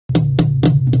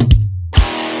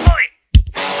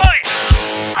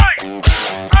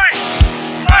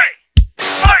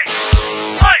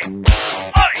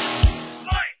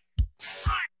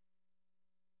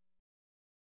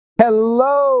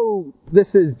Hello,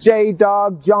 this is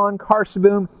J-Dog, Jonn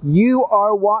Karsseboom. You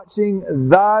are watching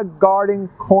the Garden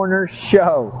Corner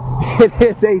Show. It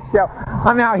is a show.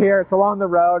 I'm out here, it's along the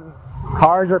road.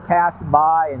 Cars are passing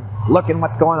by and looking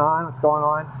what's going on.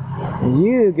 And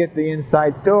you get the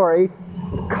inside story.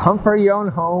 Comfort your own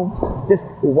home, just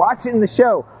watching the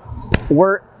show.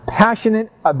 We're passionate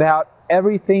about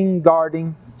everything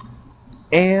gardening,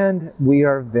 and we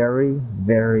are very,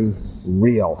 very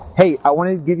real. Hey, I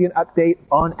wanted to give you an update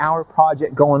on our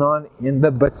project going on in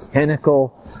the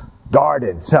Botanical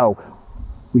Garden. So,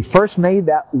 we first made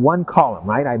that one column,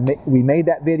 right? We made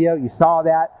that video, you saw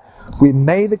that. We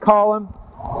made the column.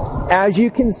 As you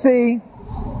can see,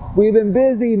 we've been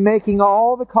busy making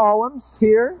all the columns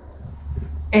here.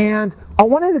 And I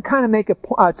wanted to kind of make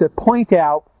to point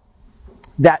out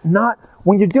that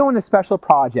when you're doing a special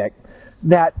project,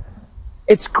 that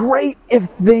it's great if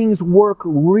things work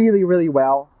really, really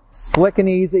well, slick and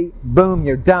easy, boom,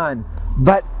 you're done.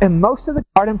 But in most of the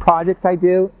garden projects I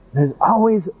do, there's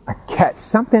always a catch,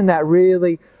 something that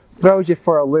really throws you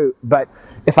for a loop. But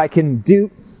if I can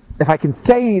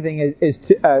say anything, is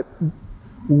to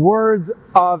words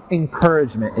of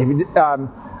encouragement. If you,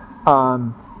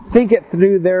 think it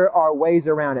through, there are ways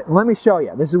around it. And let me show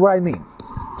you. This is what I mean.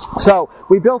 So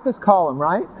we built this column,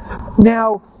 right?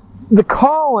 Now, the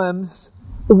columns,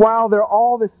 while they're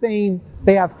all the same,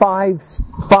 they have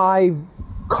five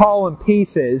column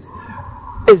pieces,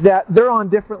 is that they're on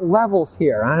different levels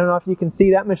here. I don't know if you can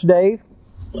see that, Mr. Dave.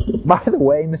 By the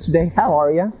way, Mr. Dave, how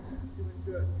are you?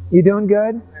 You doing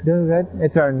good? Doing good?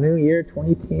 It's our new year,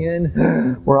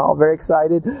 2010. We're all very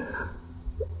excited.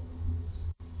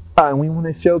 And we want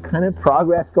to show kind of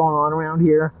progress going on around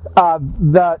here.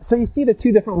 So you see the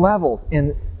two different levels,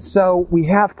 and so we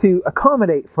have to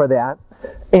accommodate for that.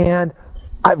 And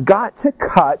I've got to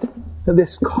cut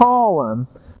this column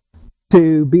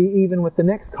to be even with the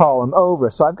next column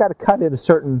over. So I've got to cut it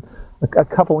a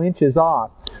couple inches off.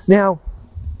 Now,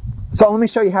 so let me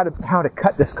show you how to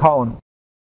cut this column.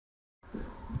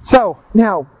 So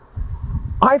now,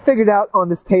 I figured out on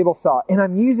this table saw, and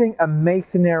I'm using a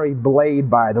masonry blade,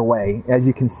 by the way, as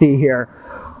you can see here.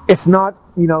 It's not,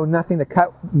 nothing to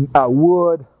cut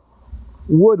wood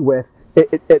with.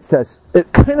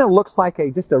 It kind of looks like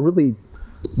just a really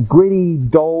gritty,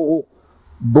 dull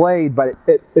blade, but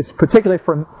it's particularly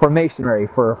for masonry,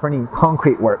 for any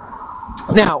concrete work.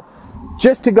 Now,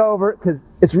 just to go over it, because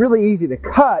it's really easy to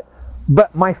cut,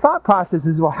 but my thought process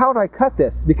is, well, how do I cut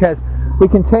this? Because we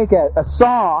can take a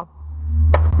saw,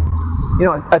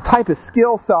 a type of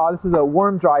skill saw, this is a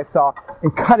worm drive saw,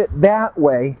 and cut it that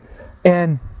way.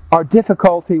 And our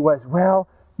difficulty was, well,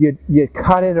 you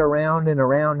cut it around and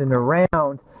around and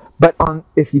around, but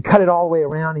if you cut it all the way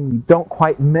around and you don't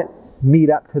quite meet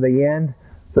up to the end,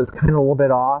 so it's kind of a little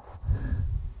bit off.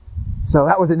 So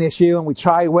that was an issue, and we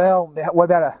tried, well, what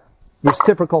about a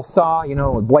reciprocal saw,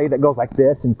 a blade that goes like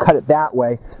this, and cut it that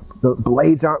way. The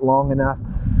blades aren't long enough.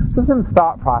 So some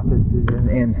thought processes,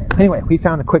 and anyway, we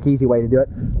found a quick, easy way to do it.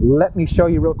 Let me show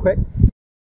you real quick.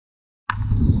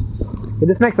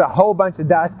 This makes a whole bunch of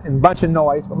dust and a bunch of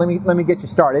noise, but let me get you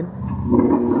started.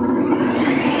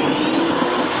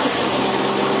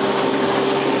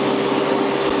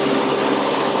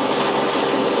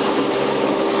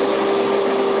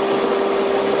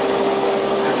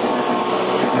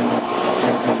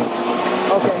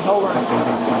 Okay, hold on.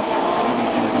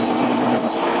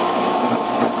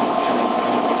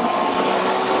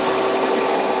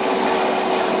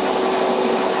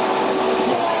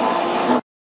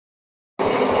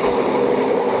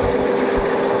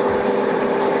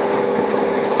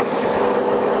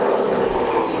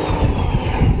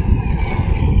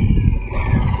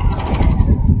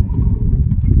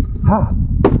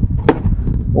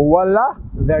 Voila,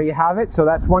 there you have it. So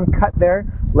that's one cut there.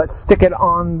 Let's stick it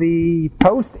on the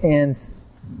post, and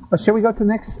shall we go to the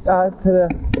next,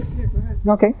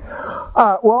 okay.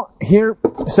 Well, here,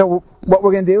 so what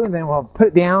we're going to do, and then we'll put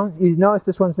it down. You notice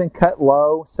this one's been cut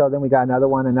low, so then we got another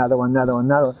one.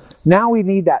 Now we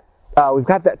need that, we've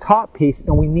got that top piece,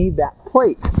 and we need that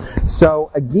plate.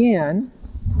 So again,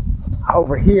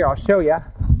 over here, I'll show you.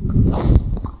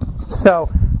 So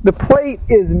the plate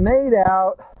is made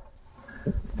out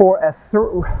for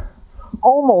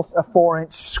almost a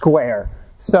 4-inch square.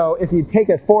 So if you take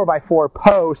a 4x4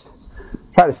 post,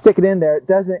 try to stick it in there, it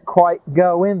doesn't quite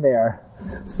go in there.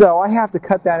 So I have to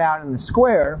cut that out in the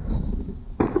square.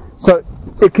 So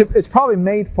it's probably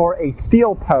made for a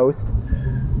steel post.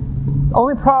 The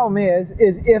only problem is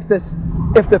if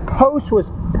the post was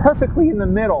perfectly in the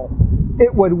middle,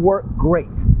 it would work great.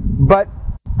 But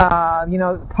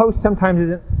the post sometimes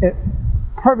isn't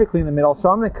perfectly in the middle, so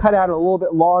I'm going to cut out a little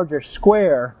bit larger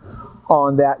square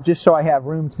on that just so I have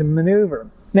room to maneuver.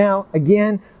 Now,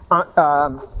 again,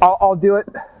 I'll do it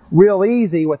real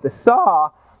easy with the saw,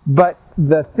 but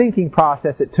the thinking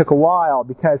process, it took a while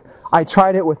because I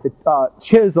tried it with the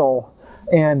chisel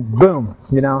and boom,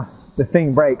 you know, the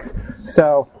thing breaks.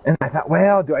 So, and I thought,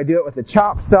 well, do I do it with the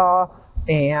chop saw?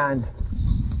 And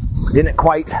didn't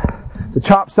quite. The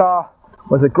chop saw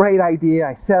was a great idea.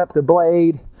 I set up the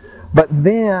blade, but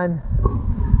then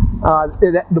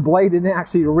the blade didn't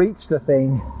actually reach the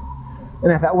thing.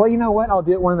 And I thought, well, you know what? I'll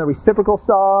do it one of the reciprocal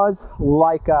saws,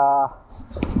 like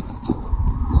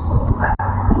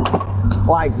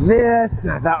this.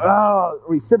 And I thought, oh,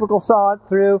 reciprocal saw it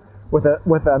through with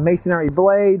a masonry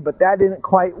blade, but that didn't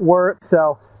quite work.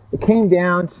 So it came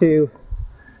down to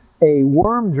a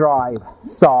worm drive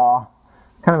saw,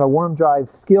 kind of a worm drive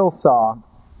skill saw.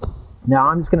 Now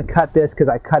I'm just going to cut this because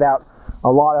I cut out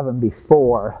a lot of them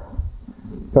before.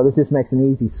 So this just makes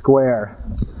an easy square.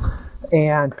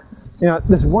 And you know,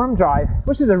 this worm drive,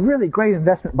 which is a really great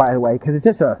investment, by the way, because it's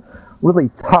just a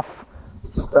really tough,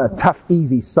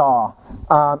 easy saw.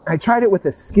 I tried it with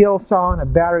a skill saw and a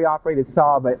battery-operated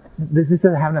saw, but this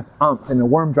doesn't have enough oomph, and the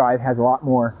worm drive has a lot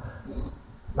more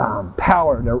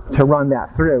power to run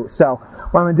that through. So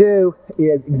what I'm going to do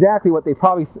is exactly what they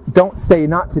probably don't say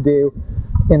not to do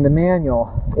in the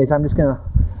manual, is I'm just going to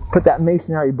put that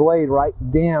masonry blade right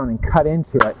down and cut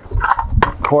into it.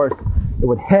 Of course, it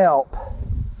would help,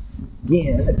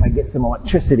 again, if I get some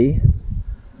electricity.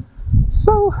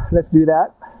 So let's do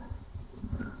that.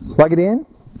 Plug it in.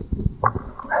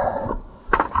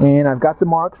 And I've got the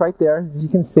marks right there, as you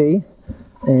can see.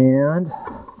 And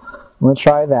I'm going to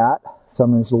try that. So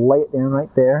I'm going to just lay it down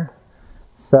right there.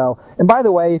 So, and by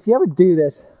the way, if you ever do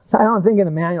this, I don't think in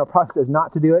the manual it probably says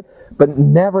not to do it, but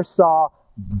never saw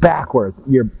backwards.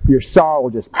 Your saw will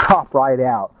just pop right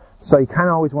out. So you kind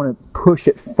of always want to push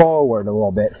it forward a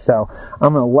little bit. So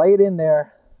I'm going to lay it in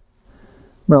there.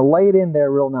 I'm going to lay it in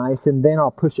there real nice, and then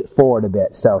I'll push it forward a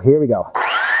bit. So here we go.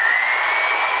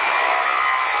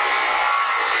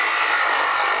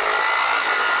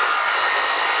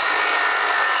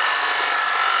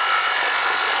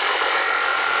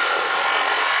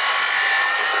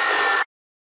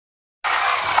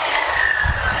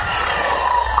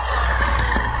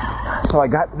 So I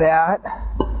got that.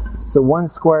 So one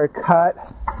square cut.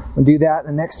 I'll do that in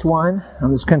the next one.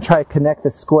 I'm just going to try to connect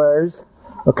the squares,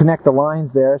 or connect the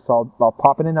lines there. So I'll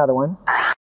pop in another one.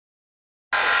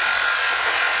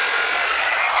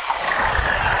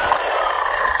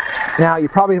 Now you're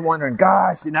probably wondering,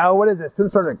 gosh, you know, what is this?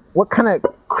 What kind of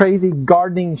crazy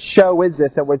gardening show is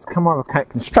this? That it's come on a kind of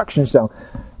construction show.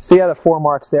 See how the 4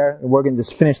 marks there? And we're going to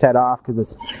just finish that off because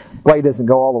this blade doesn't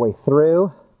go all the way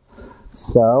through.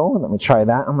 So let me try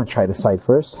that. I'm going to try the side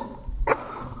first.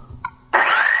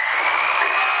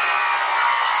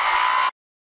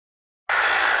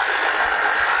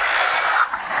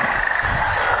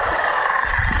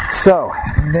 So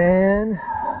then,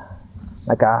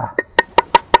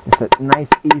 just a nice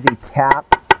easy tap,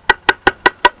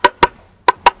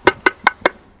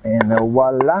 and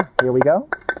voila, here we go.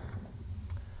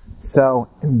 So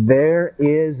there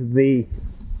is the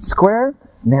square.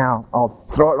 Now I'll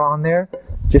throw it on there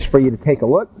just for you to take a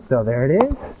look. So there it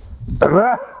is.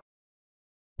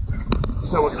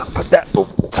 So we're going to put that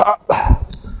over the top.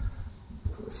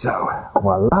 So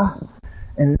voila.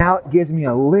 And now it gives me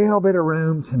a little bit of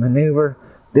room to maneuver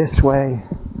this way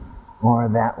or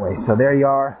that way. So there you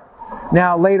are.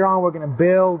 Now later on we're going to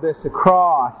build this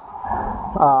across.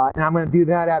 And I'm going to do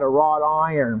that out of wrought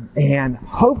iron. And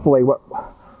hopefully what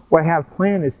I have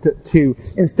planned is to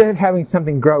instead of having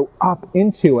something grow up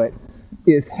into it,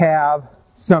 is have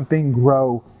something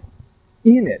grow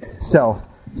in it. So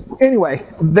anyway,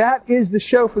 that is the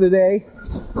show for today.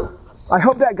 I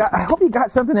hope you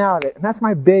got something out of it. And that's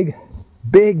my big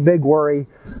worry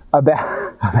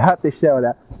about the show.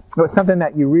 That it was something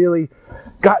that you really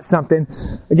got something.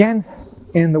 Again,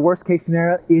 in the worst case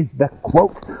scenario is the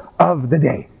quote of the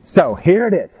day. So here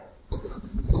it is.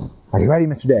 Are you ready,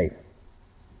 Mr. Dave?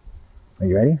 Are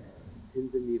you ready?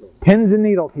 Pins and needles. Pins and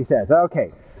needles, he says.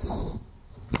 Okay.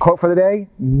 Quote for the day: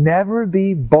 never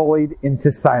be bullied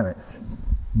into silence.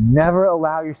 Never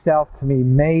allow yourself to be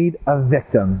made a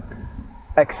victim.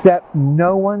 Accept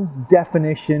no one's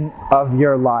definition of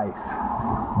your life.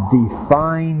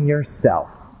 Define yourself.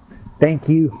 Thank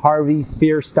you, Harvey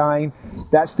Fierstein.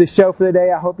 That's the show for the day.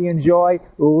 I hope you enjoy.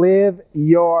 Live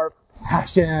your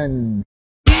passion.